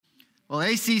Well,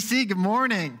 ACC, good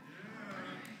morning.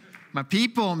 My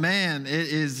people, man, it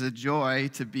is a joy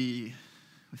to be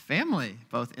with family,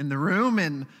 both in the room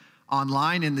and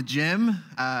online in the gym.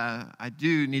 I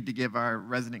do need to give our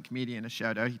resident comedian a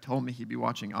shout out. He told me he'd be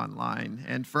watching online.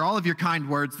 And for all of your kind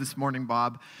words this morning,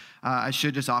 Bob, I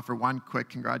should just offer one quick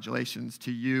congratulations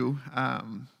to you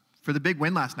for the big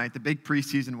win last night, the big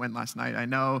preseason win last night. I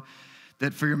know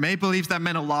that for your Maple Leafs, that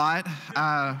meant a lot.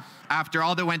 After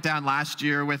all that went down last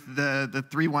year with the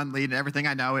 3-1 lead and everything,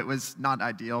 I know it was not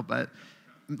ideal, but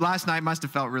last night must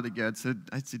have felt really good. So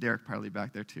I see Derek Parley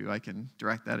back there too. I can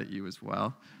direct that at you as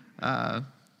well.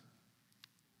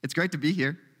 It's great to be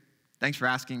here. Thanks for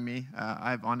asking me.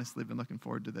 I've honestly been looking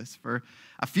forward to this for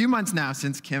a few months now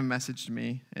since Kim messaged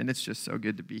me, and it's just so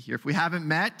good to be here. If we haven't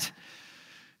met,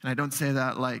 and I don't say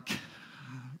that like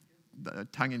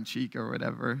tongue-in-cheek or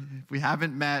whatever. If we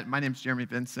haven't met, my name's Jeremy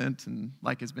Vincent, and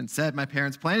like has been said, my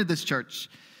parents planted this church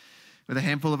with a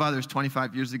handful of others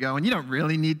 25 years ago, and you don't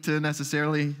really need to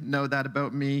necessarily know that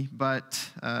about me, but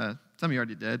some of you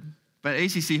already did. But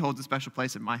ACC holds a special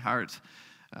place in my heart,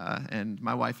 and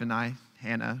my wife and I,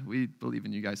 Hannah, we believe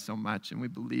in you guys so much, and we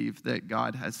believe that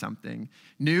God has something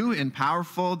new and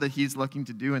powerful that he's looking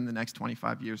to do in the next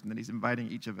 25 years, and that he's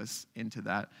inviting each of us into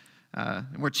that.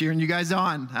 And we're cheering you guys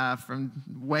on from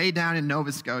way down in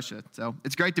Nova Scotia. So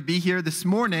it's great to be here this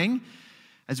morning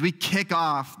as we kick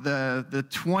off the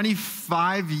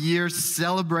 25-year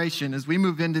celebration as we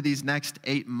move into these next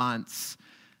 8 months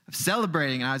of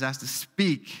celebrating. And I was asked to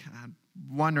speak,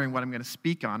 wondering what I'm going to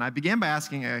speak on. I began by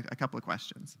asking a couple of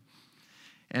questions.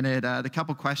 And the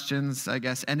couple questions, I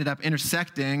guess, ended up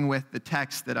intersecting with the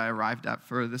text that I arrived at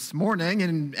for this morning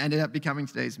and ended up becoming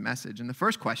today's message. And the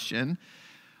first question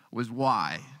was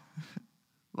why?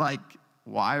 Like,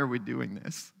 why are we doing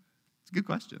this? It's a good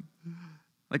question.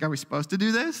 Like, are we supposed to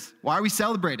do this? Why are we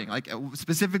celebrating? Like,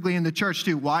 specifically in the church,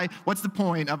 too. Why? What's the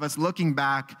point of us looking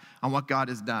back on what God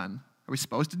has done? Are we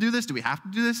supposed to do this? Do we have to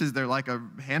do this? Is there like a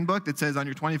handbook that says on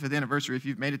your 25th anniversary, if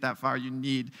you've made it that far, you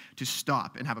need to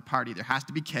stop and have a party? There has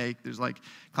to be cake. There's like,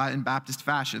 in Baptist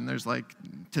fashion, there's like,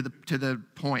 to the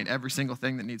point, every single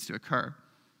thing that needs to occur.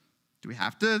 Do we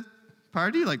have to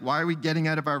party? Like, why are we getting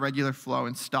out of our regular flow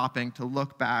and stopping to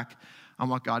look back on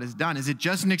what God has done? Is it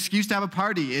just an excuse to have a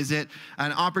party? Is it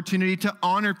an opportunity to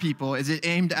honor people? Is it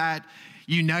aimed at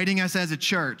uniting us as a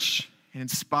church and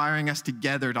inspiring us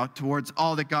together towards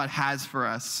all that God has for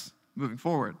us moving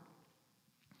forward?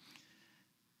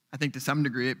 I think to some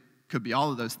degree it could be all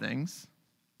of those things.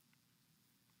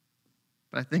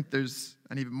 But I think there's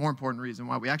an even more important reason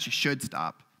why we actually should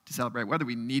stop to celebrate, whether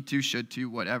we need to, should to,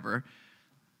 whatever.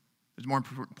 There's a more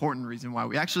important reason why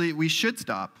we should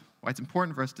stop, why it's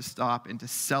important for us to stop and to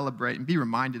celebrate and be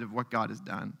reminded of what God has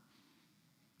done.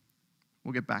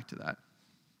 We'll get back to that.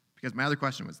 Because my other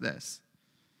question was this.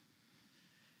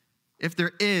 If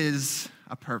there is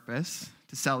a purpose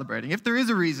to celebrating, if there is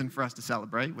a reason for us to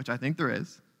celebrate, which I think there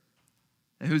is,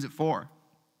 then who's it for?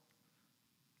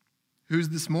 Who's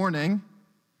this morning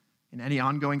in any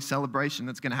ongoing celebration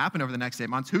that's going to happen over the next 8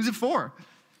 months? Who's it for?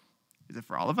 Is it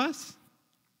for all of us?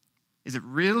 Is it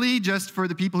really just for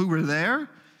the people who were there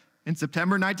in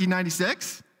September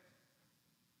 1996?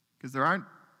 Because there aren't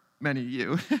many of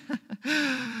you.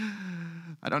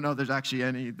 I don't know if there's actually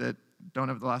any that don't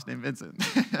have the last name Vincent.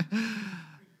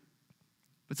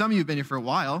 But some of you have been here for a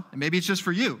while, and maybe it's just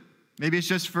for you. Maybe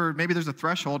there's a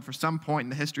threshold for some point in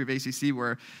the history of ACC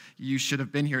where you should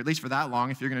have been here at least for that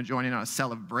long if you're going to join in on a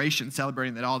celebration,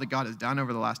 celebrating that all that God has done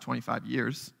over the last 25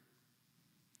 years.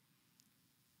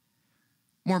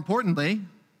 More importantly,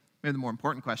 maybe the more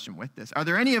important question with this, are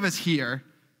there any of us here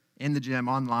in the gym,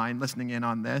 online, listening in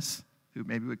on this, who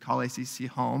maybe would call ACC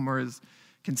home or is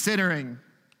considering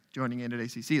joining in at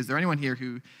ACC? Is there anyone here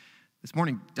who this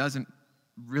morning doesn't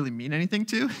really mean anything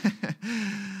to?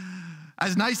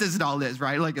 As nice as it all is,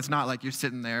 right? Like, it's not like you're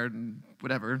sitting there and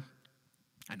whatever,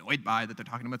 annoyed by that they're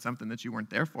talking about something that you weren't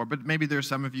there for. But maybe there's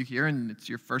some of you here and it's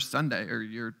your first Sunday or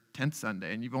your 10th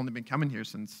Sunday and you've only been coming here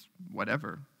since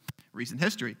whatever, recent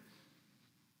history.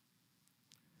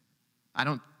 I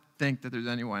don't think that there's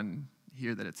anyone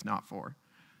here that it's not for.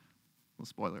 Well,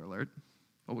 spoiler alert,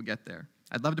 but we'll get there.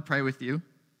 I'd love to pray with you,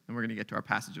 and we're going to get to our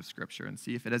passage of Scripture and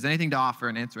see if it has anything to offer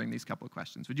in answering these couple of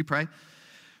questions. Would you pray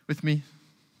with me?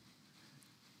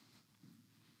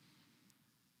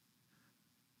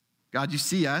 God, you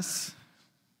see us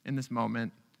in this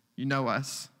moment. You know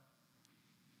us.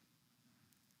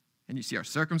 And you see our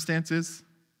circumstances.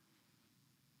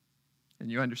 And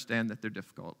you understand that they're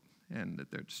difficult and that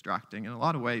they're distracting in a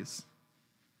lot of ways.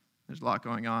 There's a lot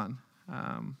going on.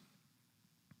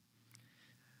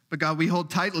 But God, we hold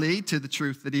tightly to the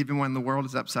truth that even when the world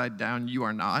is upside down, you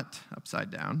are not upside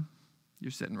down.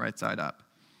 You're sitting right side up.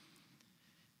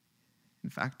 In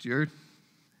fact, you're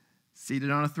seated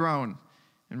on a throne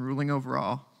and ruling over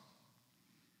all.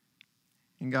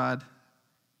 And God,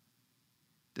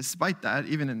 despite that,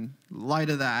 even in light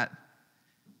of that,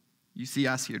 you see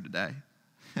us here today.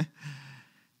 And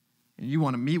you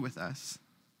want to meet with us.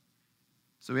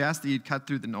 So we ask that you'd cut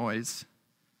through the noise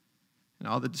and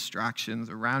all the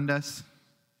distractions around us,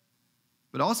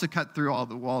 but also cut through all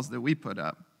the walls that we put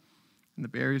up and the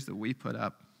barriers that we put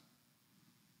up.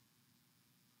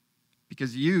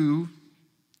 Because you,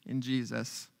 in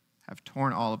Jesus, have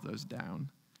torn all of those down.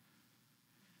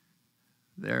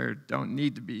 There don't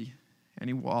need to be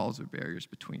any walls or barriers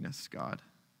between us, God.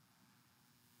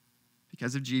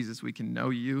 Because of Jesus, we can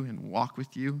know you and walk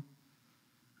with you.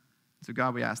 So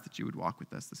God, we ask that you would walk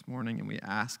with us this morning, and we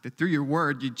ask that through your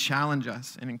word, you'd challenge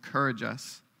us and encourage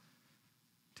us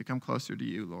to come closer to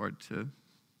you, Lord, to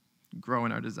grow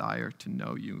in our desire to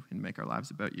know you and make our lives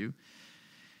about you.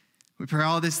 We pray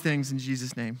all these things in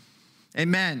Jesus' name.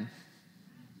 Amen.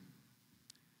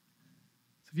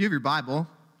 So if you have your Bible,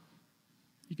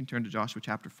 you can turn to Joshua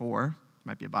chapter 4. There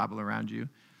might be a Bible around you.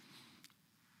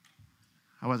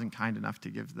 I wasn't kind enough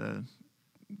to give the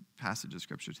passage of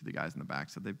Scripture to the guys in the back,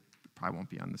 so they probably won't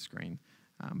be on the screen.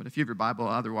 But if you have your Bible,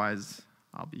 otherwise,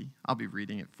 I'll be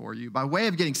reading it for you. By way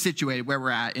of getting situated where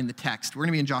we're at in the text, we're going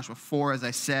to be in Joshua 4, as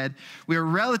I said. We are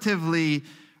relatively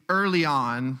early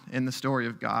on in the story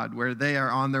of God, where they are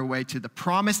on their way to the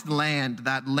promised land,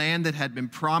 that land that had been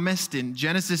promised in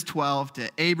Genesis 12 to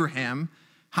Abraham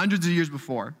hundreds of years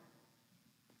before.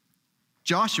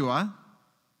 Joshua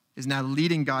is now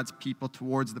leading God's people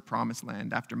towards the promised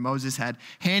land after Moses had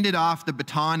handed off the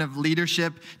baton of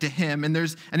leadership to him. And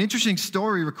there's an interesting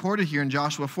story recorded here in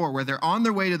Joshua 4 where they're on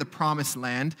their way to the promised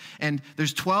land, and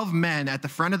there's 12 men at the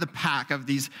front of the pack of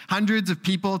these hundreds of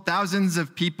people, thousands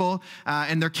of people,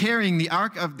 and they're carrying the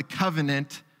Ark of the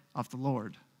Covenant of the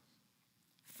Lord.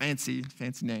 Fancy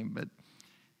name, but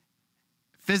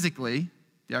physically,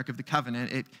 the Ark of the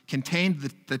Covenant, it contained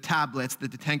the tablets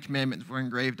that the Ten Commandments were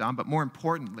engraved on, but more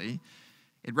importantly,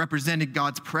 it represented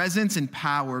God's presence and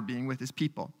power being with his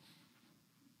people.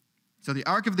 So the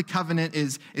Ark of the Covenant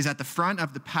is at the front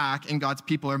of the pack, and God's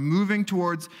people are moving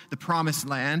towards the promised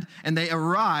land, and they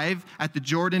arrive at the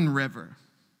Jordan River.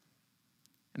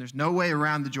 And there's no way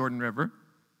around the Jordan River.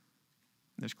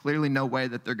 There's clearly no way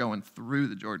that they're going through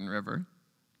the Jordan River.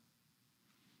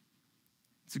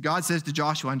 So God says to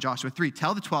Joshua in Joshua 3,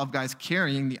 tell the 12 guys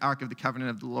carrying the Ark of the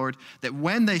Covenant of the Lord that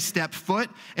when they step foot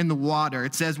in the water,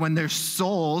 it says when the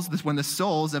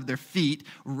soles of their feet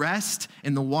rest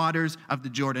in the waters of the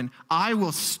Jordan, I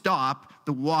will stop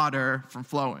the water from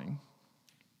flowing.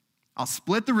 I'll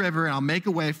split the river and I'll make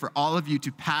a way for all of you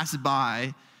to pass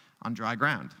by on dry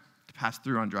ground, to pass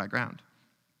through on dry ground.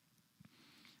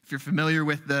 If you're familiar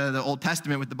with the Old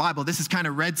Testament, with the Bible, this is kind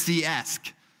of Red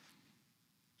Sea-esque.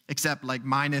 Except like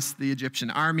minus the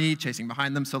Egyptian army chasing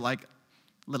behind them, so like a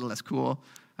little less cool,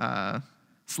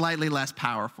 slightly less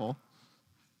powerful.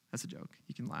 That's a joke.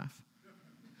 You can laugh.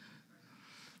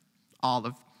 All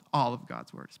of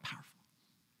God's word is powerful.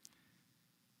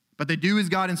 But they do as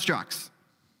God instructs.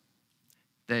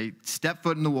 They step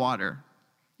foot in the water,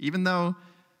 even though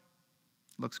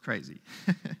it looks crazy.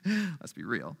 Let's be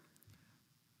real.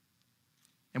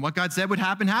 And what God said would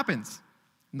happen happens,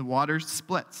 and the water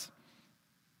splits.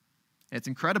 It's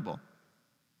incredible.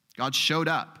 God showed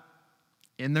up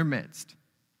in their midst,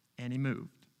 and he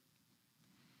moved.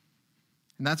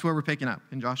 And that's where we're picking up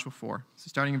in Joshua 4. So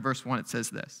starting in verse 1, it says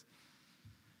this.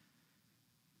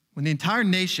 When the entire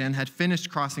nation had finished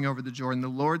crossing over the Jordan, the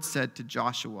Lord said to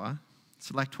Joshua,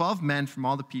 select 12 men from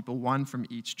all the people, one from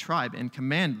each tribe, and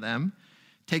command them,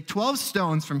 take 12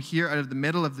 stones from here out of the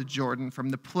middle of the Jordan, from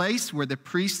the place where the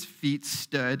priest's feet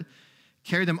stood,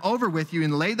 carry them over with you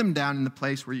and lay them down in the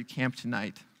place where you camp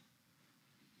tonight.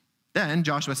 Then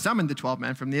Joshua summoned the 12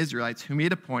 men from the Israelites, whom he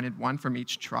had appointed, one from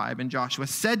each tribe. And Joshua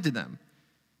said to them,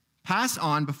 pass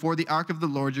on before the ark of the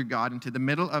Lord your God into the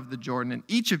middle of the Jordan, and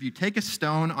each of you take a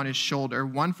stone on his shoulder,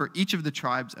 one for each of the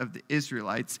tribes of the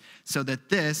Israelites, so that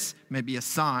this may be a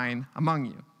sign among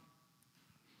you.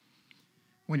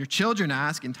 When your children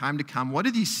ask in time to come, what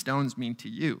do these stones mean to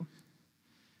you?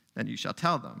 Then you shall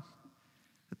tell them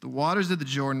that the waters of the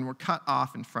Jordan were cut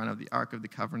off in front of the Ark of the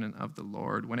Covenant of the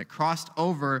Lord. When it crossed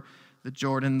over the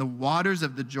Jordan, the waters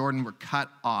of the Jordan were cut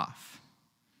off.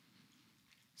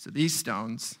 So these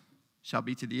stones shall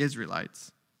be to the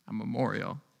Israelites a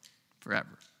memorial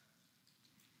forever.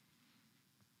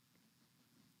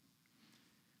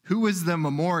 Who was the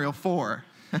memorial for?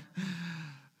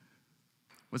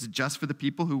 Was it just for the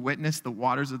people who witnessed the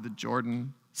waters of the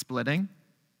Jordan splitting?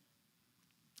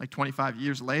 Like 25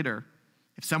 years later,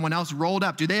 if someone else rolled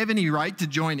up, do they have any right to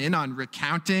join in on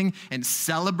recounting and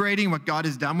celebrating what God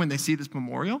has done when they see this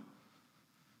memorial?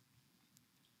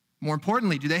 More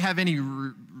importantly, do they have any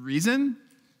reason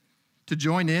to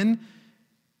join in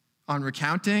on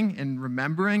recounting and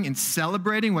remembering and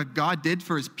celebrating what God did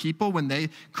for his people when they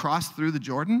crossed through the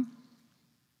Jordan?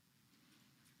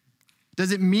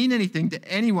 Does it mean anything to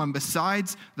anyone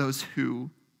besides those who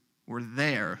were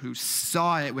there, who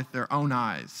saw it with their own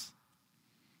eyes?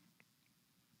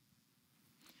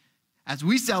 As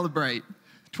we celebrate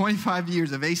 25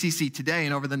 years of ACC today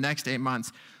and over the next 8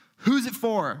 months, who's it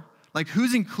for? Like,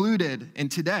 who's included in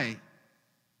today?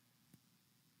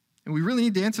 And we really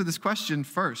need to answer this question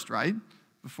first, right?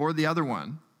 Before the other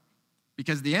one.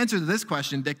 Because the answer to this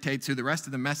question dictates who the rest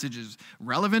of the message is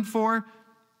relevant for.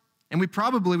 And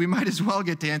we might as well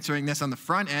get to answering this on the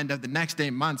front end of the next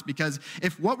 8 months, because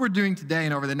if what we're doing today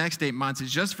and over the next 8 months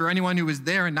is just for anyone who was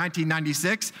there in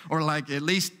 1996 or like at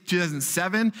least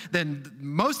 2007, then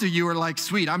most of you are like,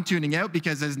 sweet, I'm tuning out,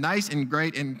 because as nice and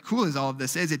great and cool as all of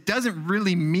this is, it doesn't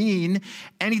really mean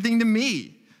anything to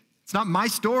me. It's not my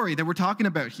story that we're talking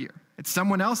about here. It's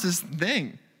someone else's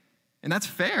thing. And that's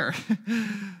fair.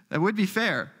 That would be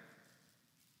fair.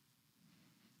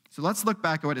 So let's look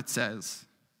back at what it says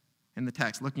in the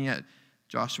text, looking at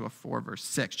Joshua 4, verse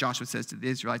 6. Joshua says to the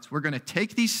Israelites, we're going to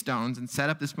take these stones and set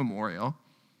up this memorial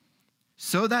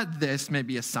so that this may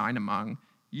be a sign among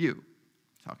you.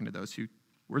 Talking to those who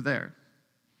were there.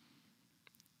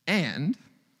 And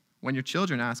when your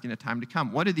children ask in a time to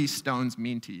come, what do these stones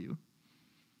mean to you?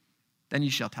 Then you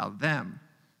shall tell them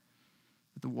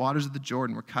that the waters of the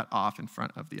Jordan were cut off in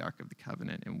front of the Ark of the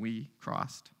Covenant, and we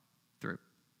crossed through.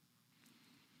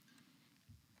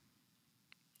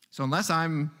 So unless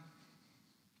I'm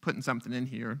putting something in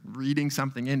here, reading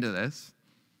something into this,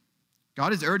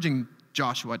 God is urging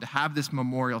Joshua to have this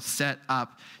memorial set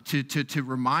up to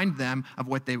remind them of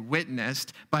what they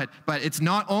witnessed. But it's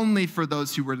not only for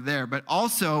those who were there, but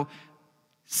also,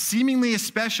 seemingly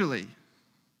especially,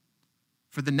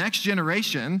 for the next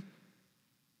generation,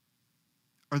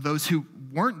 or those who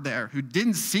weren't there, who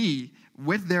didn't see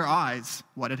with their eyes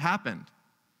what had happened.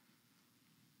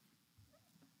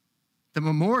 The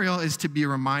memorial is to be a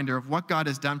reminder of what God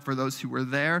has done for those who were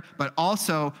there, but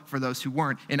also for those who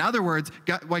weren't. In other words,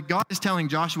 what God is telling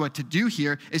Joshua to do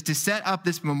here is to set up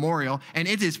this memorial, and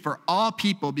it is for all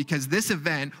people, because this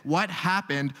event, what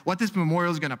happened, what this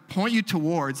memorial is going to point you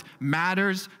towards,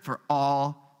 matters for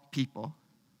all people.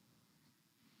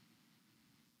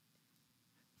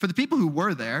 For the people who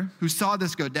were there, who saw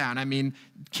this go down,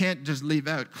 can't just leave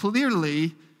out.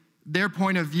 Clearly, their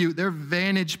point of view, their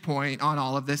vantage point on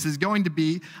all of this is going to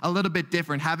be a little bit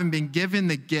different, having been given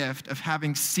the gift of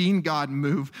having seen God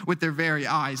move with their very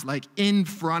eyes, like in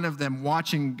front of them,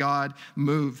 watching God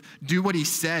move, do what he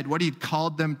said, what he'd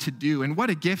called them to do. And what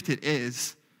a gift it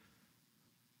is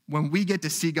when we get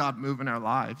to see God move in our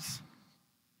lives.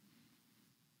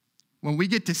 When we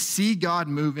get to see God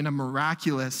move in a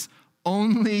miraculous,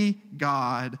 only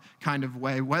God kind of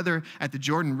way, whether at the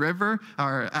Jordan River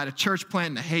or at a church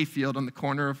plant in a hayfield on the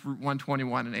corner of Route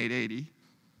 121 and 880.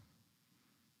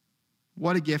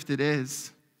 What a gift it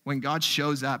is when God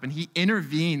shows up and he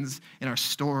intervenes in our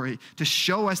story to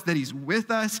show us that he's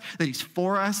with us, that he's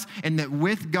for us, and that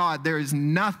with God there is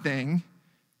nothing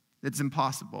that's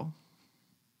impossible.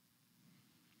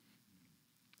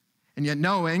 And yet,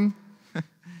 knowing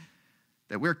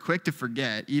that we're quick to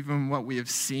forget even what we have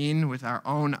seen with our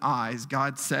own eyes,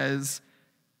 God says,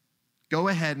 go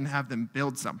ahead and have them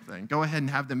build something. Go ahead and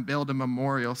have them build a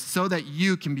memorial so that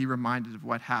you can be reminded of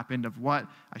what happened, of what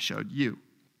I showed you.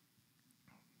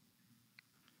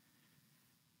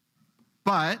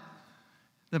 But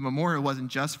the memorial wasn't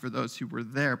just for those who were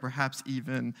there. Perhaps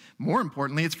even more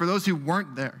importantly, it's for those who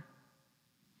weren't there.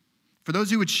 For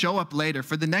those who would show up later,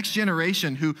 for the next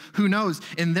generation who knows,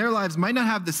 in their lives might not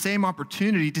have the same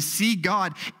opportunity to see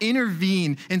God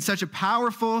intervene in such a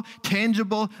powerful,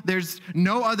 tangible, there's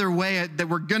no other way that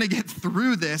we're going to get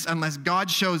through this unless God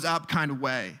shows up kind of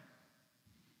way.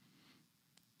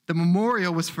 The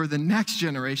memorial was for the next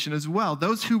generation as well,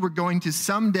 those who were going to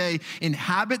someday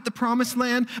inhabit the promised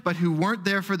land, but who weren't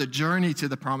there for the journey to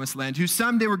the promised land, who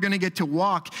someday were going to get to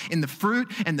walk in the fruit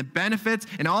and the benefits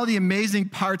and all the amazing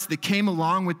parts that came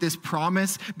along with this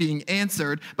promise being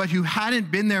answered, but who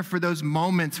hadn't been there for those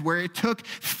moments where it took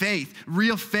faith,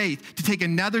 real faith, to take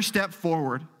another step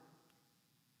forward.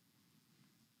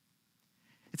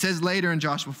 It says later in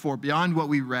Joshua 4, beyond what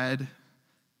we read,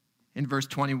 in verse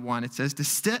 21, it says, to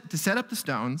set up the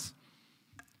stones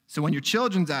So when your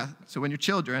children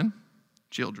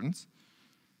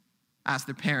ask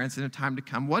their parents in a time to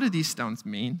come, what do these stones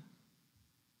mean?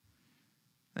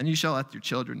 Then you shall let your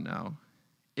children know.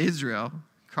 Israel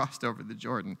crossed over the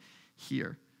Jordan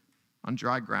here on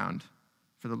dry ground.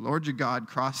 For the Lord your God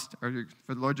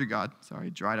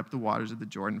dried up the waters of the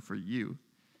Jordan for you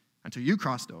until you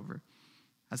crossed over,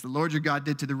 as the Lord your God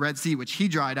did to the Red Sea, which he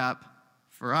dried up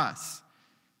for us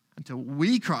until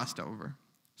we crossed over,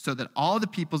 so that all the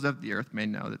peoples of the earth may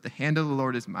know that the hand of the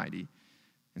Lord is mighty,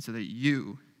 and so that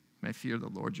you may fear the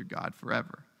Lord your God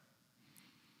forever.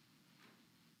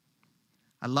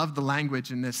 I love the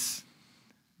language in this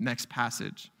next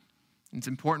passage. It's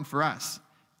important for us.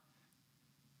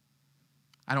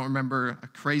 I don't remember a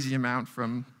crazy amount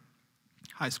from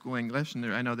high school English, and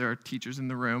I know there are teachers in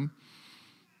the room.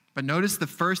 But notice the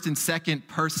first and second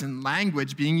person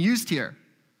language being used here.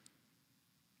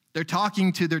 They're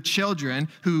talking to their children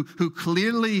who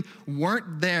clearly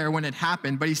weren't there when it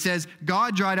happened, but he says,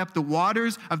 God dried up the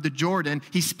waters of the Jordan.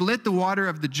 He split the water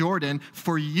of the Jordan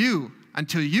for you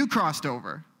until you crossed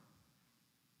over.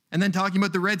 And then talking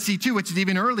about the Red Sea too, which is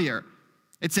even earlier.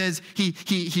 It says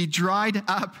he dried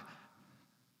up.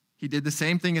 He did the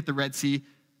same thing at the Red Sea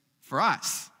for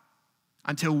us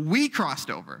until we crossed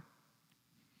over.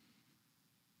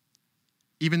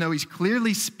 Even though he's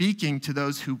clearly speaking to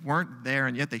those who weren't there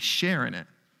and yet they share in it.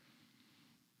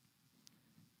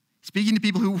 Speaking to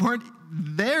people who weren't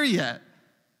there yet,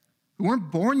 who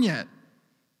weren't born yet.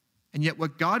 And yet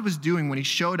what God was doing when he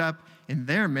showed up in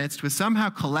their midst was somehow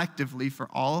collectively for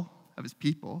all of his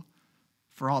people,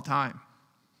 for all time.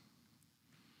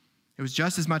 It was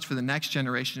just as much for the next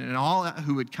generation and all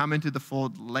who would come into the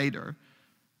fold later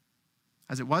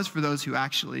as it was for those who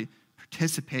actually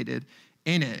participated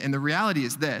in it. And the reality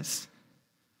is this: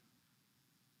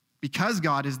 because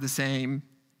God is the same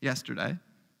yesterday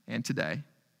and today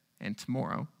and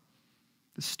tomorrow,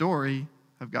 the story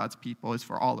of God's people is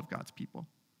for all of God's people.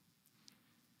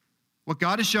 What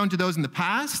God has shown to those in the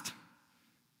past,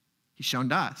 he's shown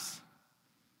to us.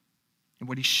 And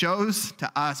what he shows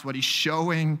to us, what he's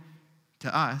showing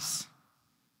to us,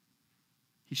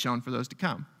 he's shown for those to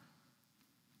come.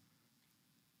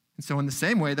 And so in the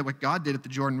same way that what God did at the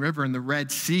Jordan River and the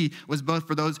Red Sea was both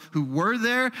for those who were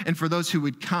there and for those who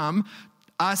would come,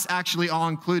 us actually all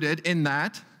included in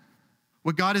that,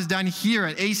 what God has done here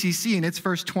at ACC in its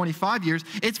first 25 years,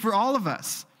 it's for all of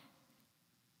us.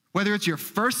 Whether it's your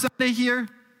first Sunday here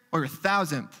or your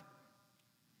 1,000th.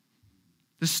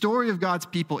 The story of God's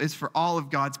people is for all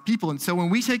of God's people. And so when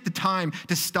we take the time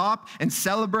to stop and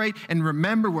celebrate and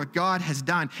remember what God has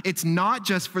done, it's not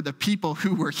just for the people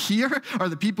who were here or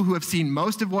the people who have seen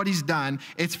most of what he's done.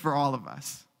 It's for all of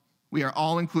us. We are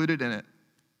all included in it.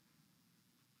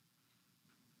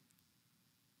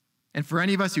 And for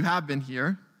any of us who have been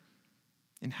here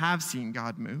and have seen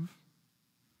God move,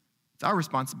 it's our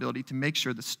responsibility to make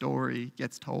sure the story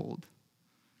gets told.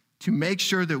 To make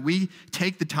sure that we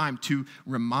take the time to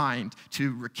remind,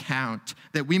 to recount,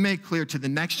 that we make clear to the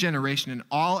next generation and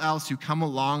all else who come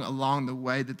along the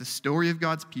way that the story of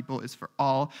God's people is for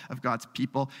all of God's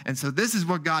people. And so this is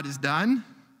what God has done,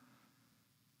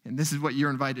 and this is what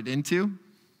you're invited into.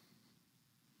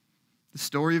 The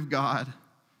story of God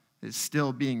is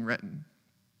still being written.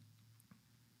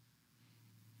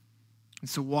 And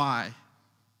so why?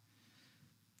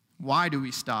 Why do we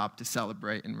stop to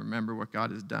celebrate and remember what God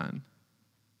has done?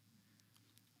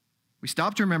 We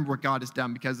stop to remember what God has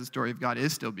done because the story of God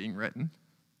is still being written.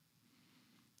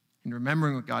 And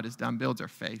remembering what God has done builds our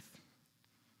faith.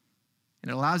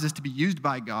 And it allows us to be used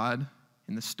by God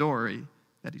in the story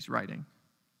that he's writing.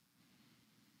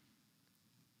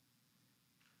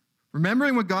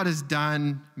 Remembering what God has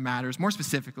done matters, more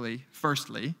specifically,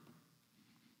 firstly,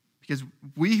 because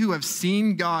we who have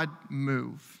seen God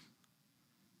move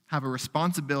have a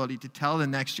responsibility to tell the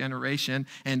next generation,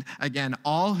 and again,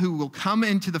 all who will come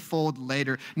into the fold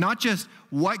later, not just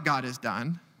what God has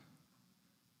done,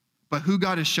 but who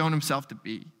God has shown himself to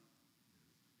be.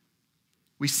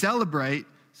 We celebrate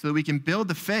so that we can build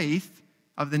the faith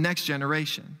of the next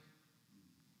generation.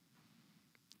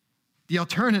 The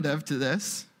alternative to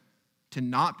this, to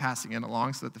not passing it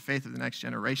along so that the faith of the next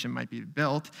generation might be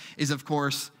built, is of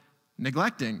course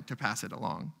neglecting to pass it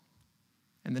along.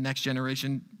 And the next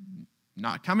generation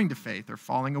not coming to faith or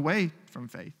falling away from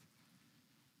faith,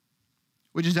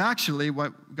 which is actually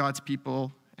what God's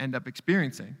people end up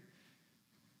experiencing.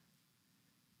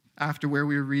 After where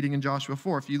we were reading in Joshua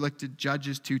 4, if you look to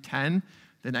Judges 2:10,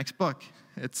 the next book,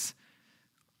 it's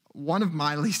one of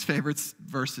my least favorite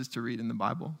verses to read in the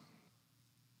Bible.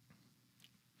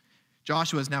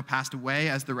 Joshua has now passed away,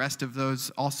 as the rest of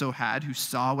those also had, who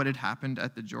saw what had happened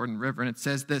at the Jordan River. And it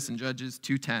says this in Judges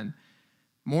 2:10.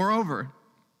 Moreover,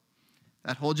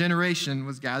 that whole generation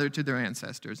was gathered to their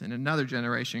ancestors, and another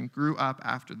generation grew up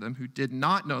after them who did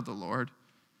not know the Lord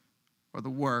or the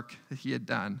work that he had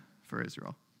done for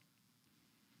Israel.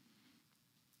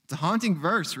 It's a haunting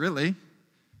verse, really.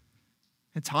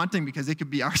 It's haunting because it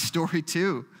could be our story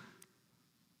too.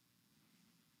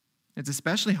 It's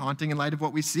especially haunting in light of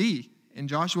what we see in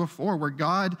Joshua 4,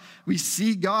 where we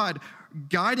see God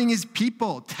guiding his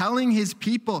people, telling his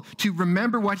people to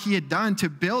remember what he had done, to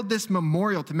build this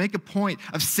memorial, to make a point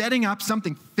of setting up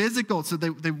something physical so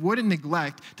that they wouldn't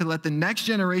neglect, to let the next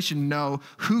generation know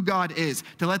who God is,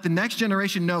 to let the next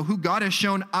generation know who God has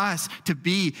shown us to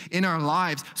be in our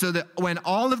lives, so that when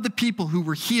all of the people who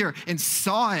were here and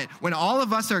saw it, when all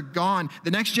of us are gone,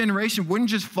 the next generation wouldn't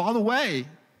just fall away.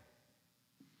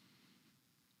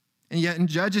 And yet in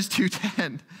Judges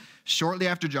 2:10, shortly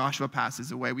after Joshua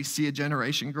passes away, we see a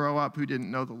generation grow up who didn't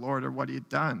know the Lord or what he had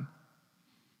done.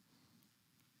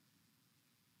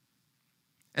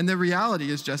 And the reality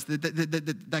is just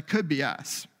that could be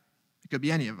us. It could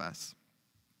be any of us,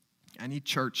 any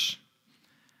church.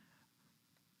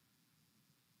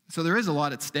 So there is a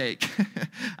lot at stake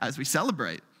as we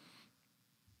celebrate.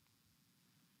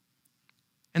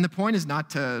 And the point is not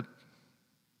to,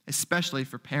 especially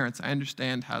for parents, I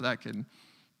understand how that can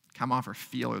come off or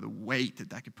feel, or the weight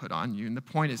that could put on you. And the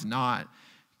point is not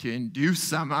to induce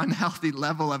some unhealthy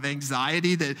level of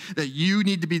anxiety that you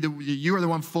need to be you are the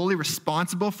one fully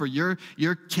responsible for your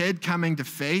kid coming to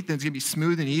faith, and it's going to be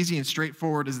smooth and easy and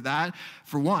straightforward as that.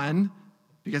 For one,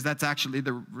 because that's actually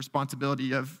the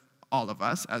responsibility of all of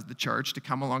us as the church to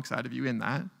come alongside of you in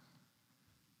that.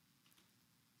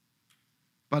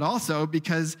 But also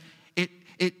because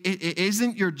it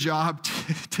isn't your job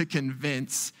to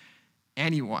convince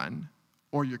anyone,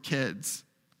 or your kids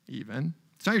even.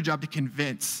 It's not your job to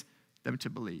convince them to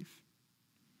believe.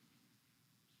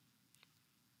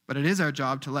 But it is our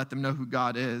job to let them know who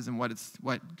God is and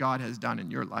what God has done in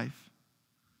your life.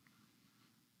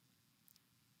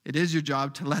 It is your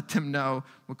job to let them know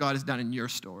what God has done in your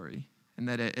story, and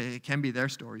that it can be their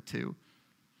story too.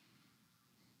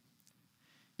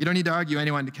 You don't need to argue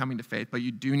anyone to coming to faith, but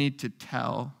you do need to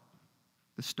tell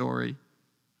the story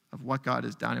of what God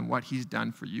has done and what he's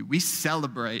done for you. We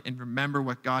celebrate and remember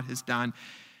what God has done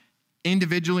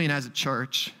individually and as a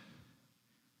church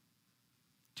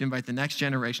to invite the next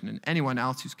generation and anyone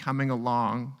else who's coming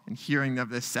along and hearing of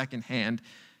this secondhand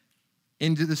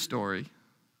into the story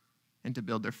and to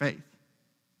build their faith.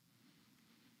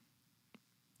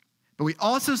 But we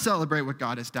also celebrate what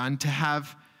God has done to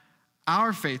have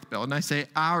our faith built. And I say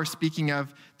our, speaking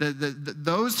of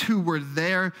those who were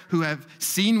there, who have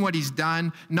seen what he's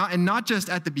done, not just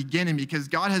at the beginning, because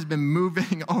God has been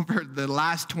moving over the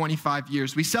last 25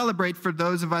 years. We celebrate for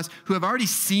those of us who have already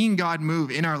seen God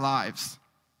move in our lives.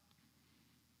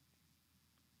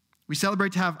 We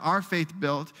celebrate to have our faith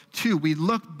built too. We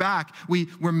look back, we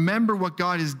remember what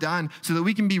God has done so that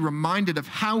we can be reminded of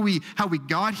how we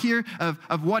got here,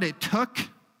 of what it took,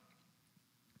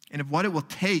 and of what it will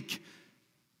take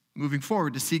moving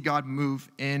forward to see God move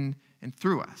in and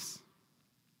through us.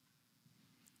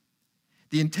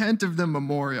 The intent of the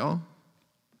memorial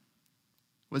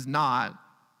was not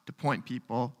to point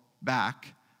people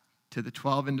back to the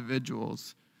 12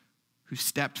 individuals who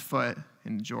stepped foot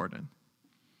in Jordan.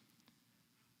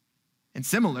 And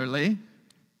similarly,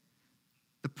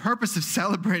 the purpose of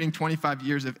celebrating 25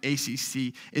 years of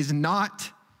ACC is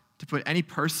not to put any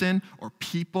person or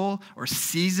people or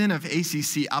season of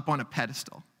ACC up on a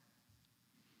pedestal.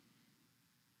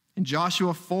 In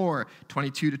Joshua 4,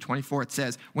 22-24, it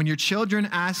says, "When your children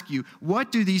ask you, 'What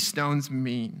do these stones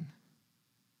mean?'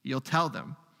 you'll tell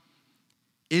them,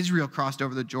 'Israel crossed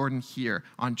over the Jordan here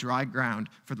on dry ground,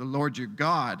 for the Lord your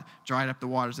God dried up the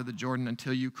waters of the Jordan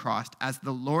until you crossed, as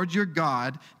the Lord your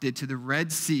God did to the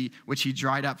Red Sea, which he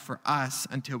dried up for us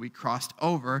until we crossed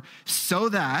over, so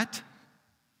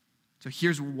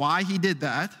here's why he did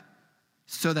that,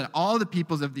 so that all the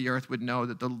peoples of the earth would know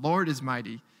that the Lord is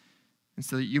mighty, and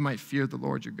so that you might fear the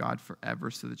Lord your God forever,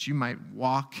 so that you might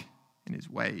walk in his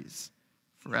ways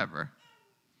forever.'"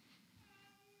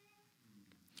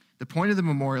 The point of the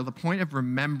memorial, the point of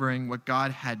remembering what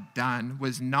God had done,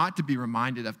 was not to be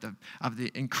reminded of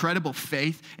the incredible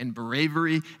faith and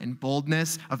bravery and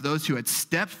boldness of those who had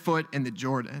stepped foot in the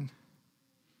Jordan.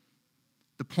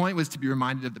 The point was to be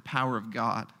reminded of the power of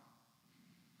God,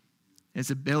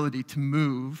 his ability to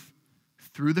move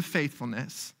through the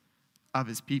faithfulness of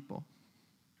his people.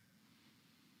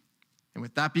 And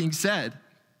with that being said,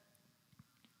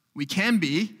 we can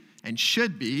be and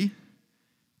should be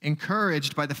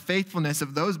encouraged by the faithfulness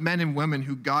of those men and women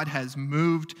who God has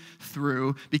moved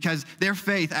through, because their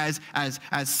faith, as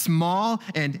small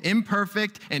and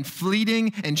imperfect and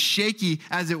fleeting and shaky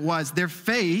as it was, their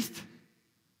faith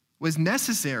was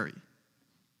necessary.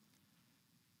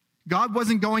 God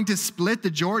wasn't going to split the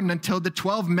Jordan until the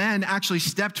 12 men actually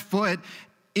stepped foot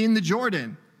in the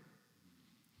Jordan.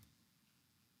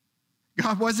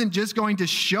 God wasn't just going to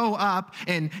show up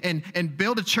and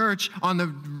build a church on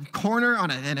the corner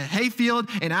in a hayfield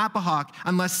in Appahock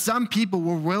unless some people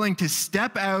were willing to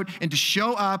step out and to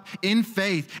show up in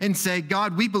faith and say,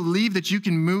 God, we believe that you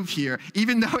can move here.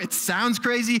 Even though it sounds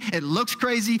crazy, it looks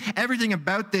crazy, everything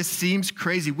about this seems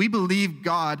crazy. We believe,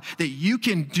 God, that you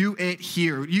can do it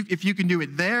here. If you can do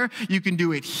it there, you can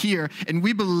do it here. And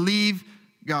we believe,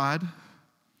 God,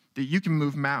 that you can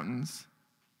move mountains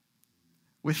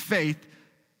with faith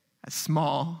as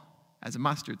small as a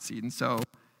mustard seed. And so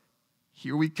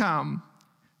here we come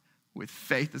with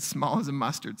faith as small as a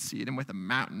mustard seed and with a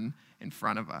mountain in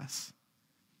front of us.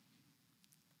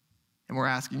 And we're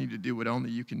asking you to do what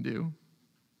only you can do.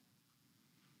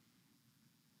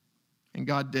 And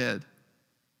God did.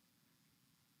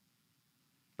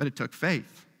 But it took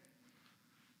faith.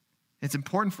 It's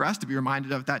important for us to be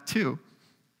reminded of that too.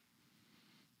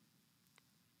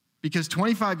 Because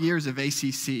 25 years of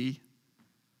ACC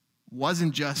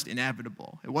wasn't just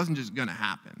inevitable. It wasn't just going to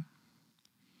happen.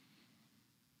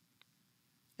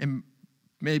 And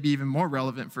maybe even more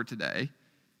relevant for today,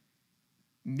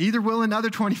 neither will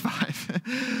another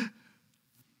 25.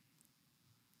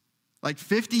 Like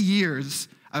 50 years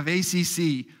of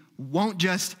ACC won't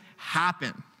just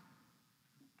happen.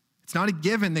 It's not a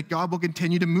given that God will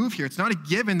continue to move here. It's not a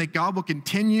given that God will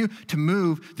continue to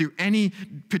move through any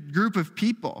group of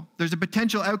people. There's a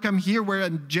potential outcome here where a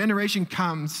generation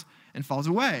comes and falls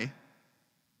away.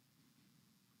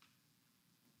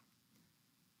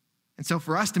 And so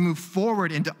for us to move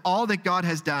forward into all that God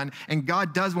has done, and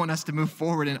God does want us to move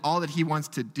forward in all that he wants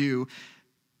to do,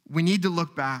 we need to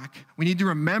look back. We need to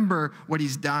remember what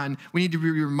he's done. We need to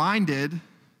be reminded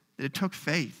that it took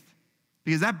faith,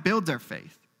 because that builds our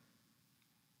faith.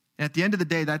 And at the end of the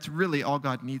day, that's really all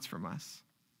God needs from us.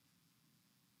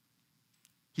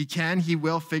 He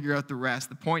will figure out the rest.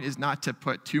 The point is not to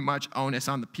put too much onus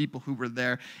on the people who were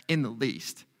there in the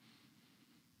least.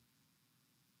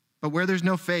 But where there's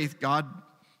no faith, God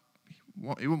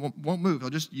won't move. He'll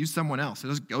just use someone else.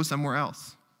 He'll just go somewhere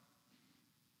else.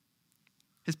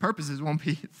 His purposes won't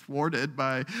be thwarted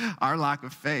by our lack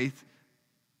of faith,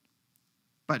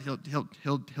 but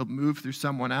he'll move through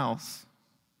someone else.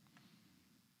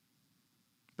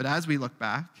 But as we look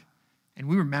back and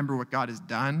we remember what God has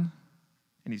done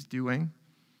and he's doing,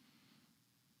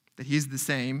 that he's the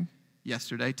same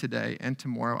yesterday, today, and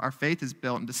tomorrow, our faith is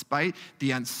built, and despite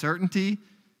the uncertainty,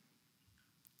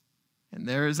 and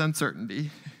there is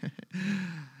uncertainty,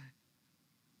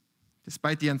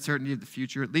 despite the uncertainty of the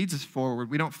future, it leads us forward.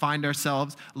 We don't find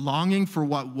ourselves longing for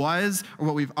what was or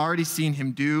what we've already seen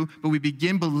him do, but we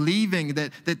begin believing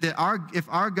that if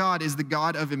our God is the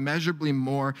God of immeasurably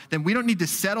more, then we don't need to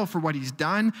settle for what he's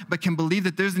done, but can believe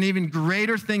that there's an even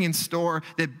greater thing in store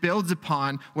that builds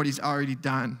upon what he's already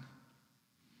done.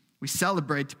 We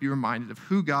celebrate to be reminded of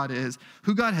who God is,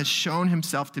 who God has shown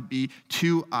himself to be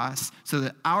to us, so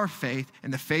that our faith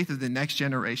and the faith of the next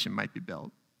generation might be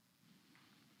built.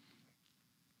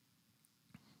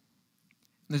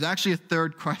 There's actually a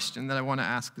third question that I want to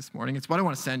ask this morning. It's what I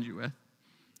want to send you with.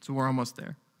 So we're almost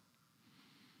there.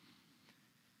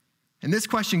 And this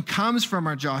question comes from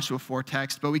our Joshua 4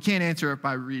 text, but we can't answer it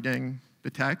by reading the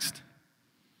text.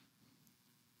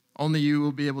 Only you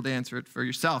will be able to answer it for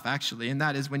yourself, actually. And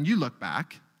that is when you look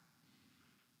back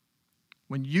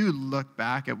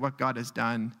at what God has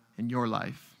done in your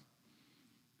life,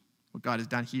 what God has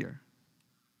done here,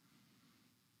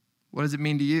 what does it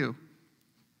mean to you?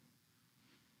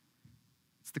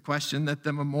 It's the question that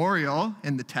the memorial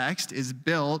in the text is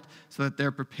built so that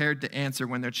they're prepared to answer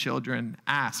when their children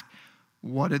ask,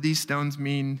 what do these stones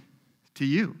mean to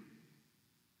you?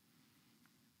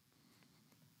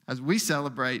 As we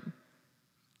celebrate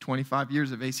 25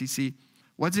 years of ACC,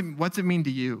 what's it mean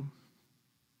to you? And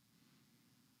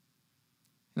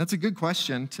that's a good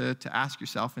question to ask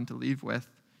yourself and to leave with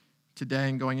today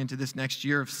and going into this next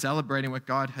year of celebrating what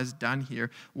God has done here.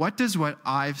 What does what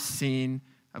I've seen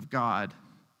of God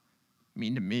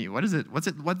mean to me? What does it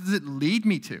lead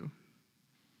me to?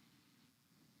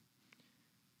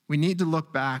 We need to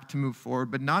look back to move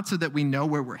forward, but not so that we know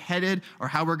where we're headed or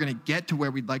how we're going to get to where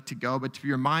we'd like to go, but to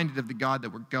be reminded of the God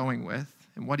that we're going with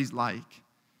and what he's like, and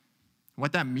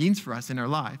what that means for us in our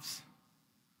lives.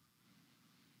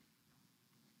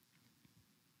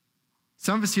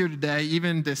 Some of us here today,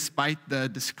 even despite the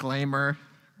disclaimer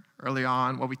early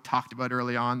on, what we talked about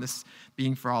early on, this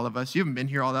being for all of us, you haven't been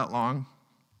here all that long.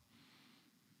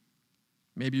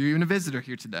 Maybe you're even a visitor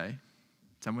here today,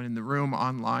 someone in the room,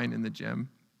 online, in the gym.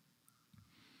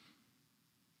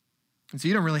 And so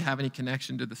you don't really have any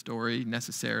connection to the story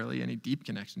necessarily, any deep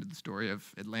connection to the story of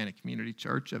Atlantic Community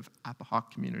Church, of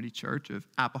Apahawk Community Church, of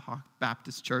Apahawk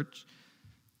Baptist Church.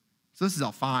 So this is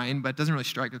all fine, but it doesn't really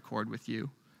strike a chord with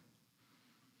you.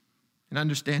 And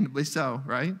understandably so,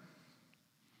 right?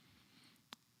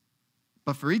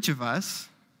 But for each of us,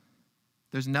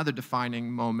 there's another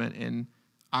defining moment in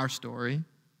our story.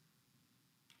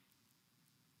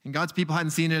 And God's people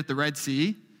hadn't seen it at the Red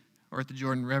Sea or at the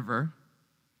Jordan River,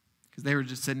 because they were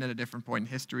just sitting at a different point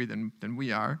in history than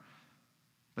we are.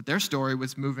 But their story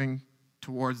was moving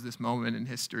towards this moment in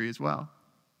history as well.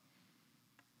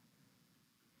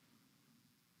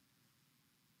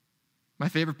 My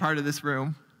favorite part of this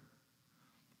room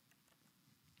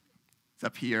is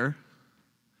up here,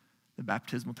 the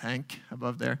baptismal tank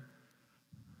above there.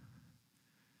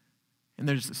 And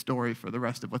there's a story for the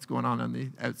rest of what's going on the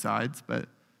outsides, but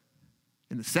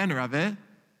in the center of it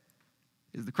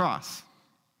is the cross.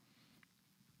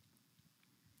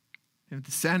 And at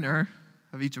the center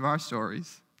of each of our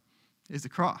stories is the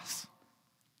cross.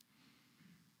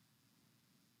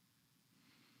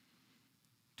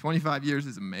 25 years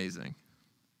is amazing.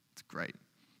 It's great.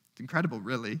 It's incredible,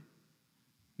 really.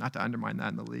 Not to undermine that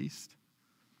in the least.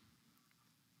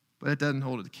 But it doesn't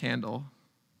hold a candle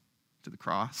to the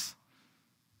cross.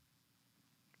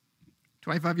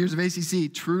 25 years of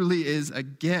ACC truly is a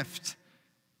gift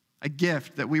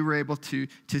that we were able to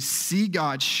see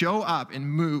God show up and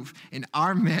move in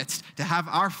our midst, to have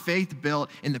our faith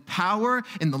built in the power,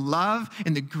 in the love,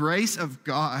 in the grace of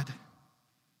God.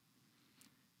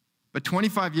 But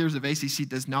 25 years of ACC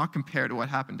does not compare to what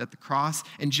happened at the cross.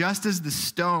 And just as the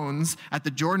stones at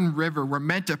the Jordan River were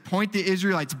meant to point the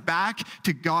Israelites back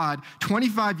to God,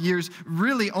 25 years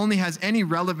really only has any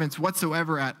relevance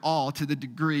whatsoever at all, to the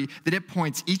degree that it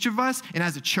points each of us and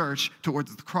as a church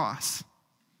towards the cross.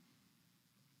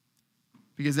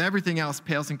 Because everything else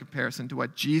pales in comparison to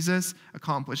what Jesus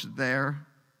accomplished there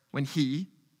when he,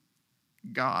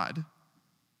 God,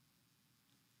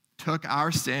 took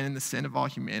our sin and the sin of all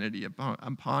humanity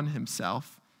upon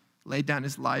himself, laid down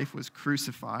his life, was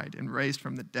crucified, and raised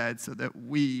from the dead so that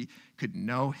we could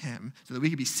know him, so that we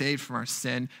could be saved from our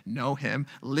sin, know him,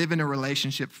 live in a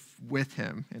relationship with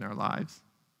him in our lives.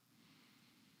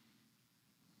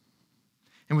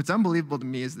 And what's unbelievable to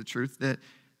me is the truth that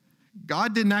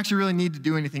God didn't actually really need to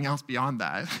do anything else beyond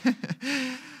that.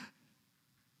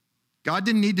 God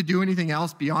didn't need to do anything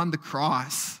else beyond the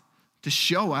cross to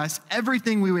show us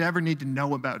everything we would ever need to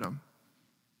know about him.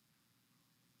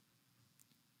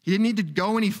 He didn't need to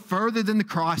go any further than the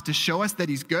cross to show us that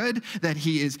he's good, that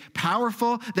he is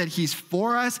powerful, that he's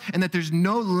for us, and that there's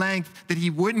no length that he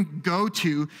wouldn't go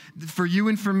to for you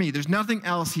and for me. There's nothing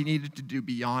else he needed to do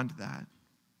beyond that.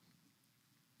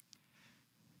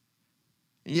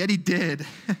 And yet he did.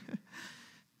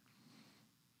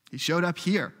 He showed up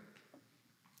here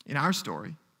in our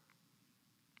story.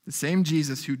 The same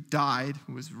Jesus who died,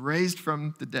 who was raised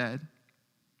from the dead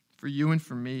for you and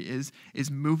for me, is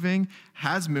moving,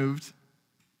 has moved,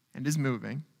 and is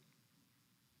moving,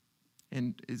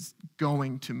 and is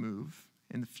going to move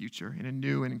in the future in a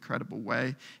new and incredible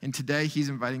way. And today, he's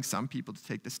inviting some people to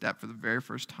take the step for the very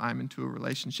first time into a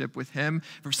relationship with him.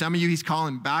 For some of you, he's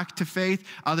calling back to faith.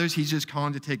 Others, he's just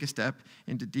calling to take a step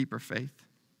into deeper faith.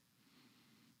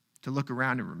 To look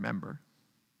around and remember.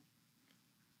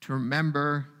 To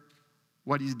remember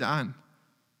what he's done.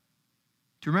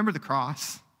 To remember the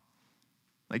cross.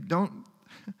 Like,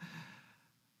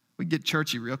 we get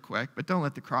churchy real quick, but don't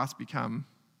let the cross become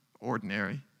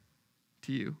ordinary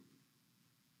to you.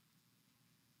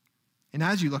 And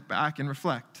as you look back and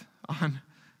reflect on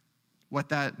what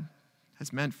that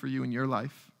has meant for you in your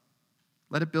life,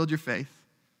 let it build your faith.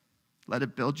 Let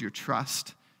it build your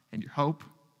trust and your hope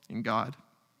in God.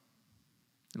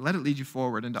 And let it lead you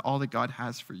forward into all that God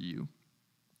has for you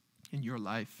in your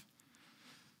life.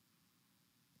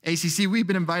 ACC, we've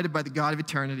been invited by the God of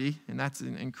eternity, and that's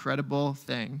an incredible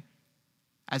thing,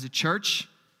 as a church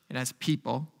and as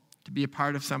people, to be a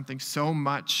part of something so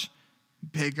much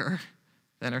bigger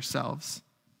than ourselves.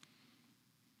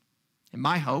 And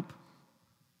my hope,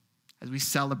 as we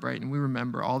celebrate and we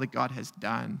remember all that God has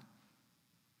done,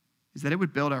 is that it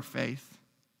would build our faith.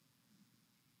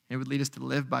 It would lead us to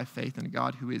live by faith in a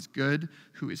God who is good,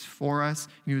 who is for us,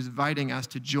 and who is inviting us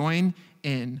to join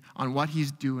in on what he's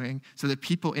doing so that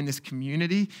people in this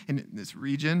community and in this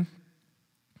region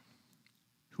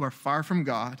who are far from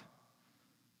God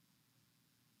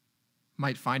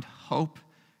might find hope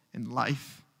and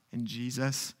life in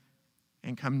Jesus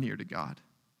and come near to God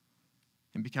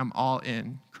and become all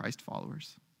in Christ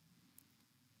followers.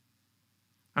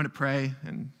 I'm going to pray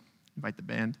and invite the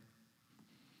band.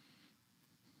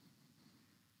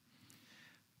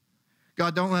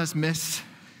 God, don't let us miss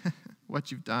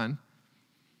what you've done.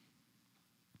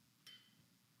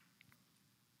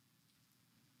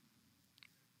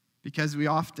 Because we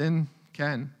often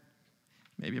can.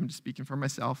 Maybe I'm just speaking for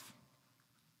myself.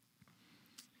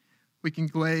 We can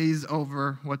glaze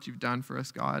over what you've done for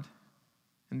us, God,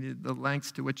 and the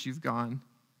lengths to which you've gone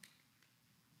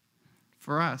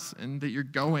for us, and that you're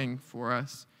going for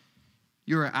us.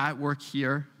 You are at work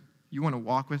here. You want to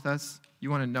walk with us. You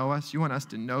want to know us. You want us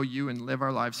to know you and live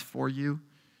our lives for you.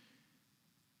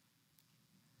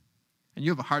 And you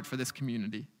have a heart for this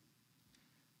community,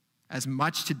 as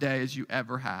much today as you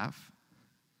ever have.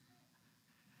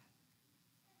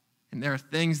 And there are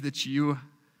things that you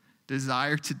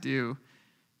desire to do,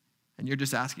 and you're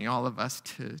just asking all of us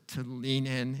to lean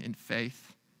in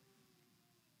faith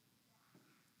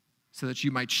so that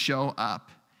you might show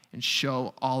up and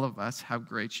show all of us how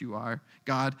great you are.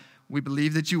 God, we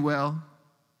believe that you will,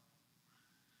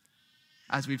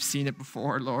 as we've seen it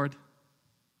before, Lord.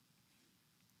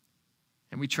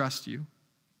 And we trust you.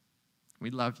 We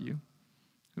love you.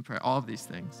 We pray all of these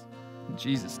things in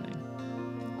Jesus' name.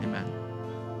 Amen.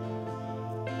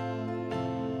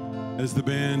 As the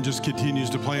band just continues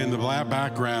to play in the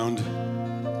background,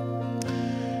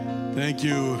 thank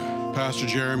you, Pastor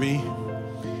Jeremy.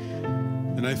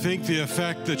 And I think the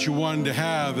effect that you wanted to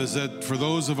have is that for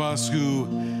those of us who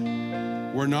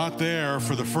were not there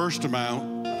for the first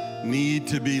amount, need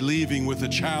to be leaving with a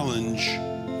challenge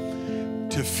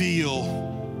to feel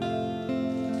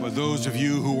what those of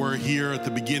you who were here at the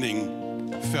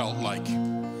beginning felt like.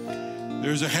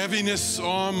 There's a heaviness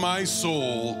on my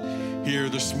soul here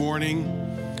this morning,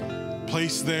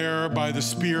 placed there by the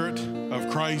Spirit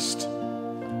of Christ,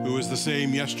 who is the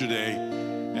same yesterday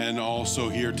and also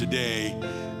here today,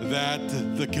 that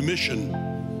the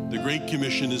commission, the Great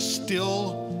Commission, is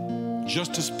still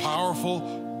just as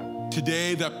powerful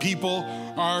today, that people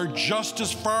are just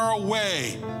as far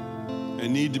away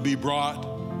and need to be brought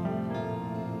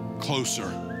closer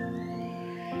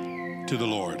to the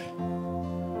Lord.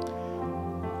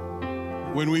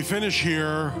 When we finish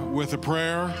here with a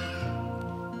prayer,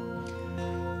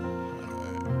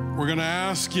 we're going to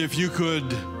ask if you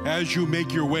could, as you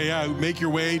make your way out, make your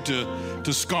way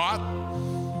to Scott,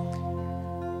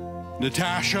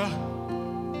 Natasha,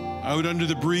 out under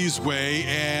the breezeway,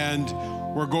 and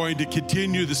we're going to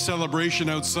continue the celebration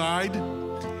outside.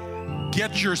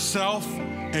 Get yourself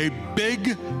a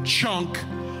big chunk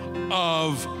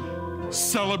of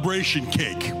celebration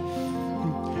cake.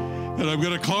 And I'm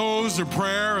going to close the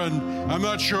prayer, and I'm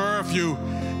not sure if you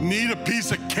need a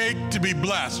piece of cake to be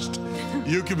blessed.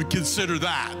 You can consider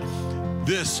that,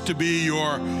 this to be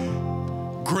your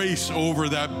grace over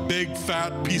that big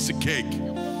fat piece of cake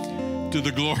to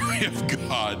the glory of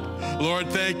God. Lord,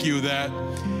 thank you that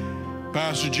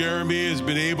Pastor Jeremy has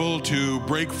been able to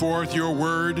break forth your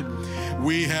word.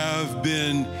 We have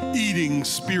been eating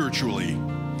spiritually.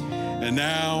 And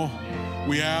now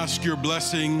we ask your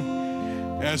blessing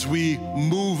as we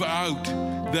move out,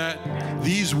 that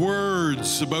these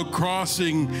words about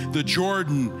crossing the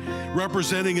Jordan,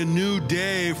 representing a new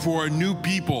day for a new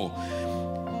people,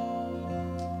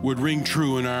 would ring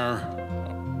true in our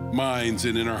minds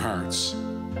and in our hearts.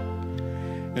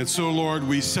 And so, Lord,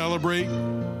 we celebrate,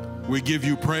 we give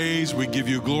you praise, we give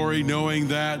you glory, knowing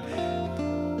that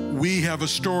we have a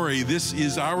story. This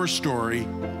is our story,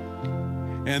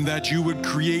 and that you would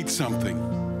create something.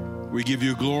 We give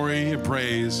you glory and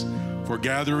praise for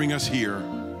gathering us here,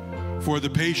 for the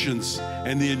patience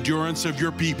and the endurance of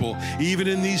your people, even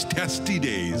in these testy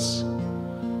days.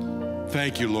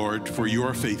 Thank you, Lord, for you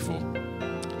are faithful.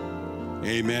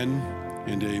 Amen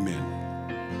and amen.